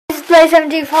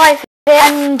Play75 here,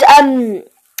 and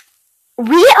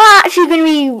we are actually going to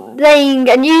be playing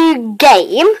a new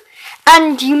game,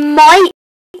 and you might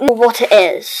know what it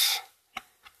is.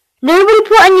 Nobody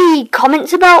put any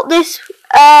comments about this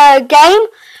game,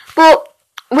 but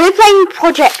we're playing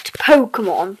Project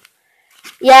Pokemon.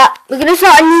 Yeah, we're going to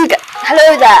start a new game.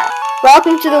 Hello there.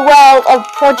 Welcome to the world of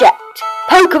Project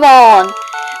Pokemon.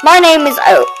 My name is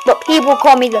Oak, but people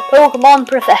call me the Pokemon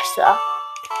Professor.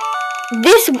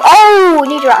 This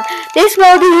world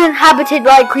is inhabited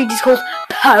by creatures called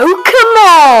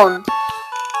Pokemon.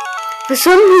 For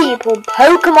some people,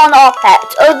 Pokemon are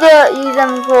pets. Others use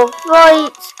them for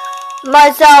fights.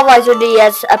 Myself, I study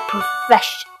as a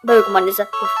profession. Pokemon is a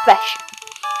profession.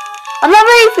 I'm not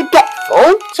very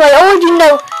forgetful, so I already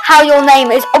know how your name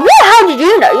is. Oh, how did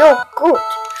you know? You're good.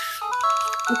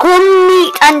 Come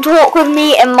meet and talk with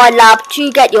me in my lab to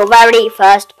get your very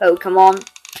first Pokemon.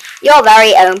 Your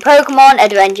very own Pokemon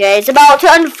adventure is about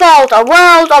to unfold a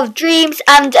world of dreams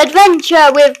and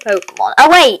adventure with Pokemon. Oh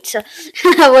wait,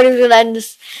 what is going to end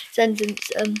this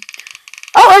sentence?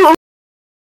 Welcome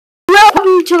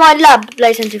to my lab,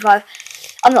 Play75.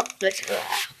 I'm not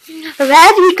Play75.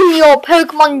 Prepare to begin your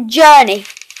Pokemon journey.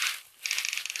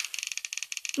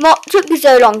 What took me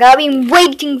so long? I've been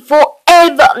waiting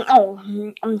forever. Oh,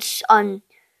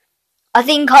 I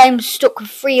think I'm stuck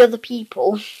with 3 other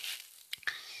people.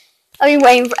 I've been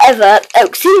waiting forever.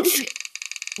 Oh, since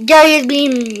Gary has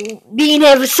been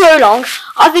here for so long,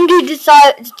 I think he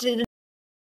decided to do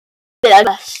the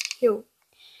best.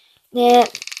 Yeah,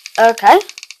 okay.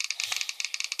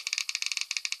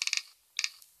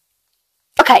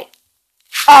 Okay.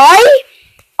 I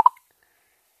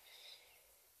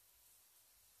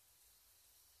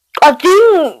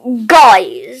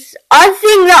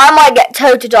think that I might get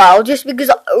Totodile just because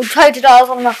Totodile is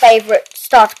one of my favourite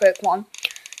starter Pokemon.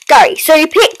 Gary, so you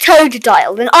picked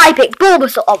Totodile, then I picked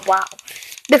Bulbasaur. Oh wow!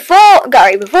 Before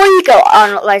you go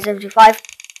on Play75,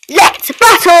 let's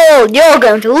battle. You're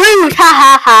going to lose. Ha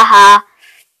ha ha ha!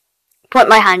 Point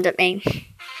my hand at me.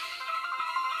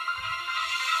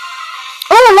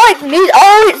 Oh, I like the music.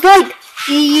 Oh, it's like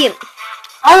the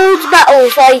old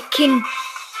battles, like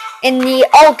in the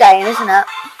old game, isn't it?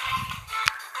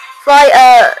 It's like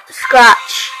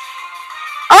Scratch.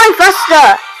 I'm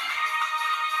faster.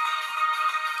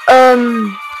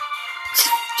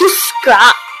 Just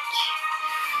Scratch.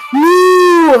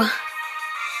 Ooh.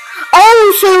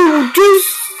 Oh, so just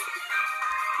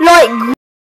like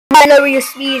lower your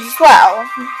speed as well,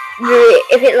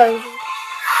 if it lowers.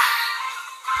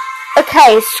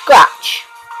 Okay, Scratch.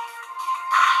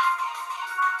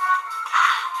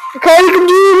 Okay, we can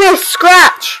do this,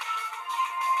 Scratch.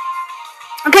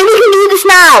 Okay, we can do this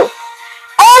now.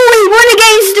 Oh, we won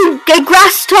against a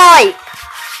grass type.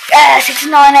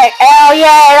 698. Oh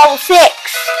yeah, level 6.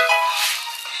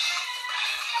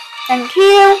 Thank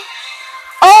you.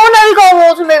 Oh no, we got a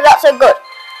water move. That's so good.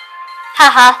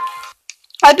 Haha.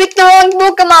 I picked the wrong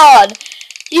Pokemon.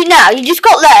 You just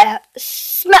got there.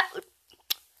 Smell.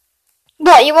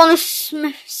 What? You want to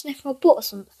sniff my butt or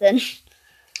something?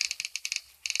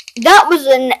 That was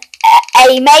an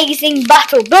amazing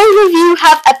battle. Both of you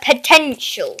have a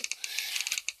potential.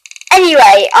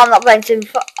 Anyway, I'm not playing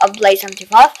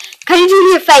Play75. Can you do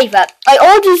me a favour? I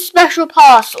ordered a special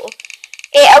parcel.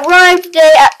 It arrived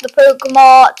today at the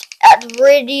Pokemart at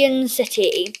Viridian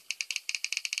City.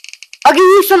 I'll give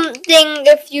you something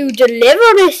if you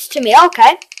deliver this to me.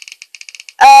 Okay.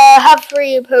 Have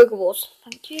 3 Pokeballs.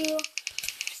 Thank you.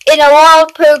 In a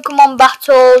wild Pokemon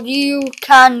battle, you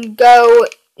can go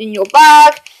in your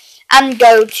bag and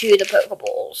go to the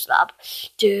Pokeballs lab.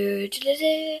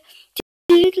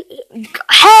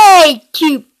 Hey,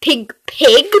 cute pink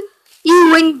pig!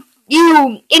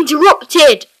 You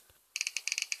interrupted.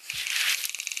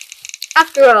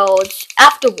 Afterwards,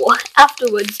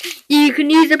 you can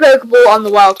use the Pokeball on the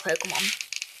wild Pokemon.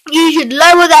 You should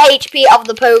lower the HP of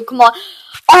the Pokemon.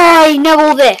 I know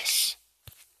all this.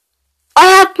 I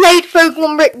have played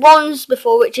Pokemon Brick Bronze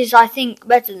before, which is, I think,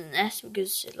 better than this,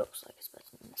 because it looks like it's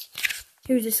better than this.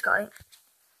 Who's this guy?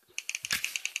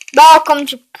 Welcome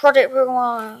to Project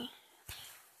Pokemon.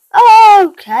 Oh,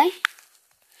 okay.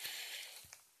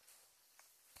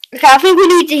 Okay, I think we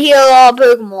need to heal our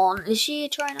Pokemon. Is she a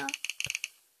trainer?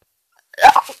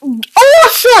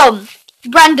 Awesome!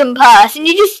 Random person.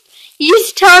 You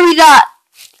just tell me that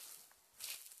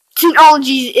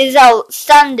technology is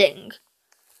outstanding.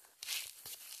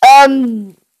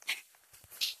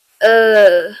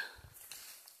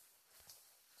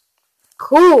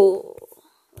 Cool.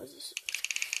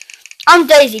 I'm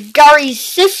Daisy, Gary's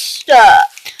sister.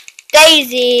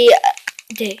 Daisy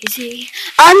Daisy.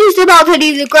 I'm just about to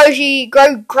leave the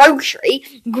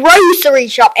grocery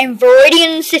shop in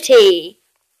Viridian City.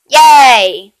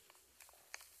 Yay!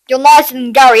 You're nicer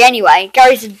than Gary anyway.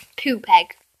 Gary's a poop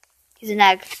egg. He's an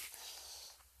egg.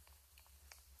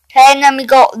 Okay, and then we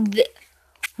got the...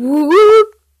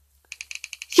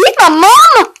 She's my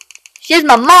mama! She's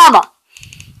my mama.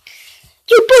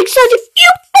 You big such a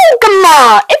few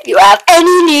Pokemon! If you have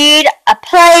any need, a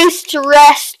place to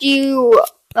rest you...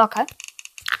 Okay.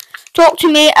 Talk to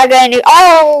me again.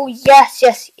 Oh, yes.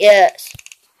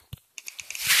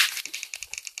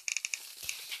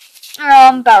 Oh,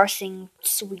 embarrassing,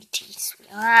 sweetie.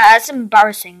 That's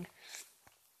embarrassing.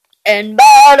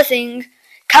 Embarrassing.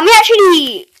 Can we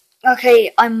actually...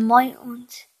 Okay, I might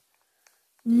want...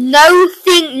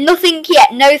 Nothing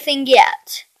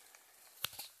yet.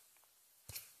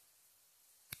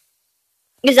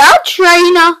 Is that a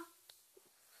trainer?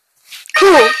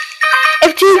 Cool.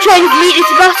 If two trainers meet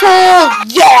into battle,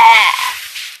 yeah!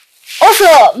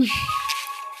 Awesome!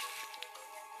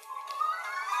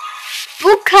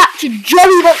 We'll catch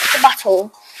Joey wants to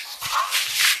battle.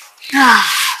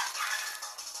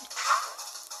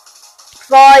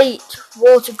 Right,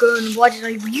 water gun. Why did I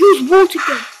use water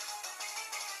gun?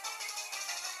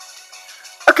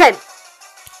 Okay,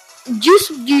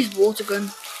 just use water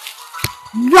gun.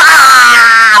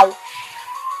 Wow!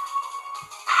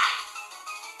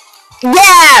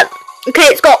 Yeah! Okay,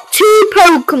 it's got 2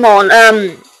 Pokemon.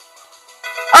 Oh,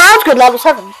 that's good, level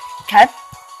 7. Okay.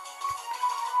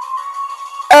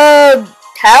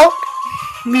 Help.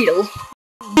 Weedle's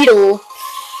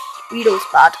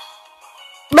bad.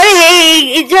 But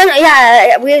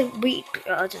yeah, we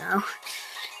I don't know.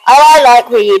 I like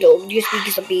Weedle, just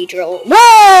because of Beedrill.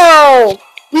 Whoa!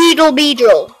 Weedle,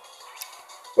 Beedrill.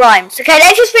 Rhymes. Okay,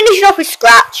 let's just finish it off with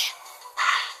Scratch.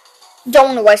 Don't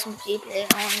want to waste some people on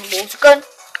the water gun.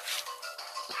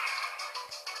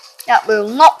 That will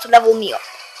not level me up.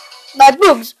 My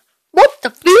bugs. What the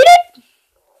feeling?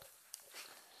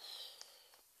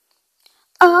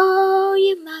 Oh,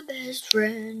 you're my best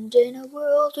friend in a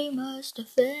world we must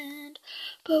defend.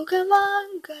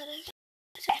 Pokemon gotta...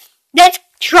 Let's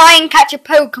try and catch a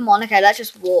Pokemon. Okay, let's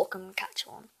just walk and catch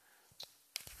one.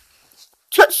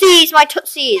 Tootsies, my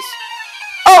Tootsies.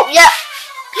 Oh, yeah.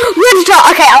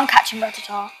 Rattata. Okay, I'm catching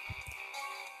Rattata.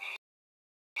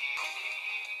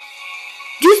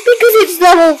 Just because it's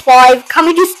level 5, can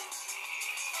we just...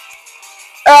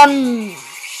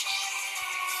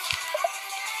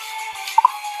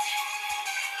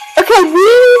 Okay, we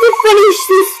need to finish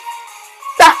this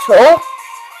battle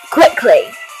quickly.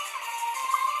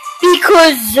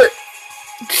 Because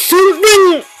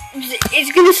something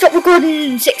is going to stop recording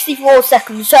in 64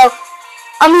 seconds. So,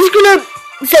 I'm just going to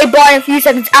say bye in a few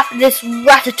seconds after this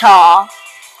Rattata.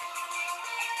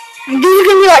 This is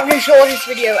going to be like the shortest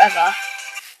video ever.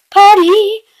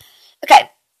 Party! Okay,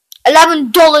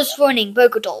 $11 for winning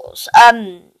Pokédolls.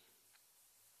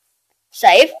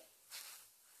 Save.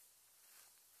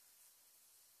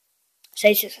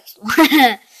 Save successful.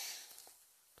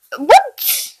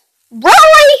 What?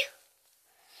 Really?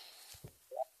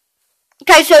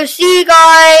 Okay, so see you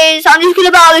guys. I'm just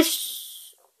gonna battle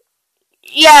this.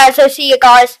 Yeah, so see you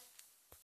guys.